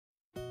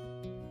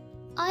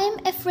I am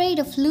afraid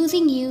of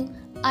losing you.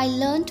 I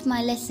learned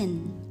my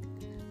lesson.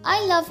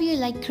 I love you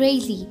like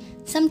crazy.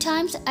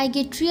 Sometimes I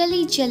get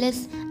really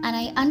jealous and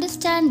I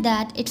understand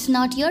that it's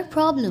not your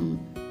problem.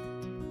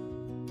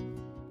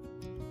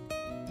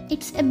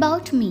 It's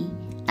about me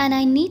and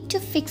I need to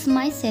fix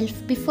myself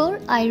before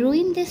I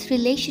ruin this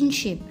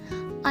relationship.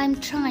 I'm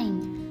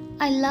trying.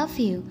 I love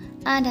you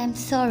and I'm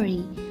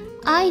sorry.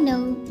 I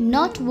know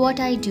not what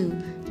I do.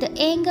 The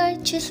anger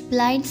just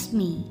blinds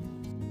me.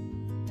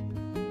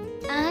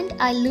 And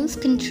I lose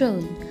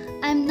control.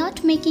 I'm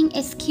not making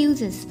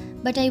excuses,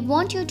 but I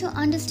want you to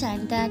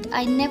understand that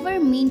I never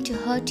mean to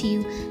hurt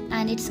you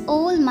and it's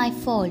all my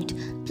fault.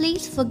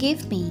 Please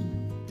forgive me.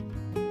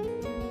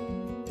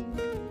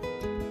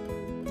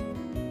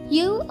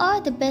 You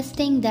are the best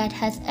thing that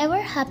has ever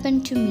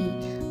happened to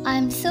me. I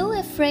am so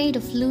afraid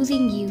of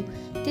losing you.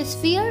 This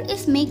fear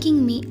is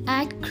making me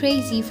act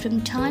crazy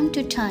from time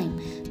to time,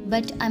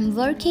 but I'm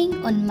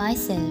working on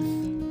myself.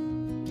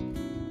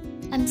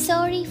 I'm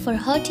sorry for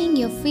hurting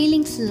your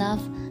feelings,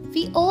 love.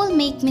 We all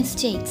make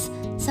mistakes.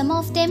 Some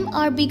of them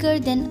are bigger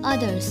than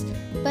others,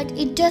 but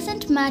it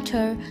doesn't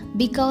matter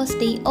because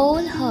they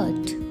all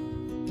hurt.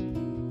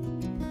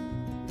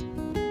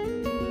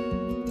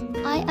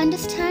 I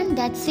understand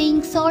that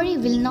saying sorry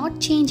will not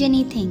change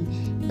anything,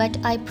 but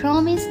I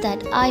promise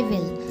that I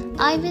will.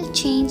 I will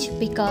change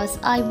because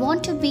I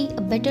want to be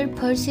a better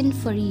person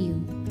for you.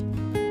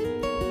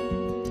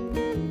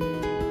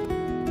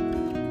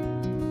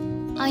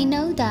 I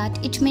know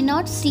that it may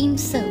not seem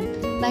so,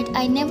 but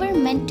I never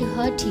meant to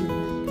hurt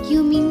you.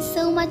 You mean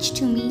so much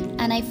to me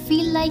and I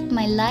feel like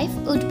my life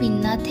would be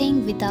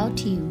nothing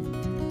without you.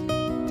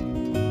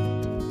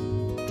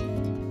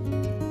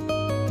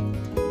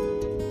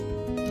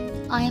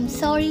 I am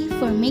sorry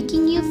for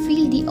making you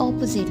feel the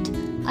opposite.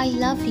 I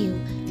love you.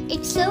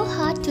 It's so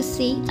hard to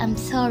say I'm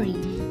sorry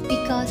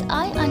because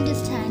I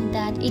understand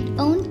that it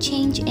won't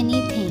change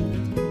anything.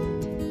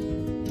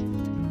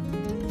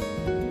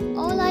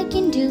 All I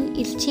can do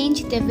is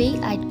change the way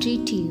I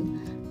treat you.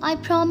 I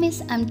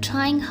promise I'm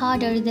trying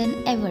harder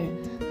than ever.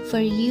 For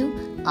you,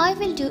 I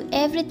will do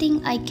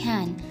everything I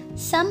can.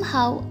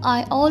 Somehow,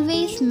 I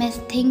always mess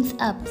things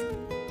up.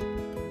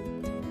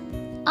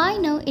 I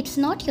know it's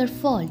not your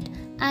fault,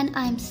 and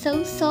I'm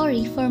so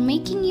sorry for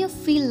making you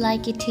feel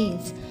like it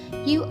is.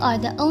 You are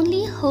the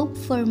only hope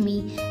for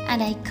me,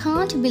 and I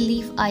can't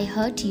believe I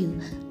hurt you.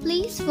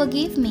 Please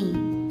forgive me.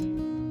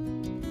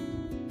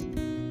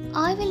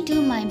 I will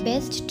do my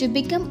best to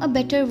become a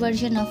better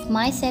version of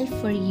myself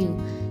for you.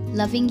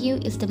 Loving you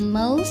is the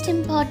most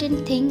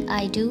important thing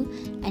I do,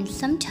 and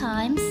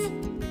sometimes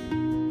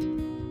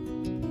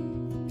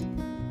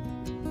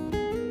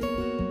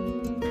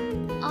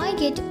I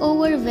get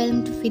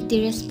overwhelmed with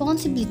the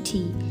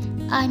responsibility.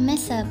 I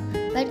mess up,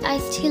 but I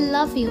still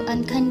love you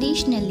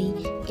unconditionally,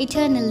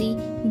 eternally,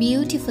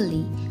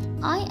 beautifully.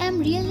 I am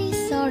really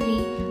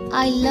sorry.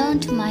 I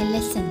learned my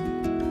lesson.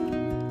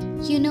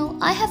 You know,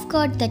 I have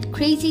got that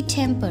crazy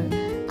temper.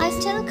 I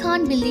still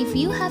can't believe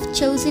you have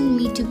chosen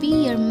me to be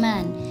your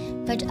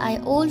man, but I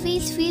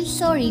always feel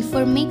sorry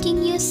for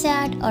making you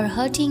sad or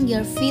hurting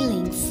your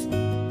feelings.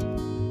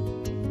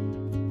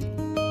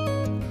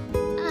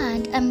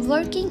 And I'm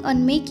working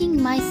on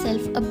making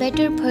myself a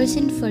better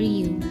person for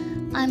you.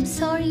 I'm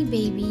sorry,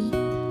 baby.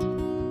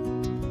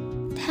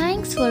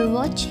 Thanks for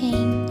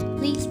watching.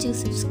 Please do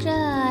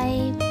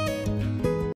subscribe.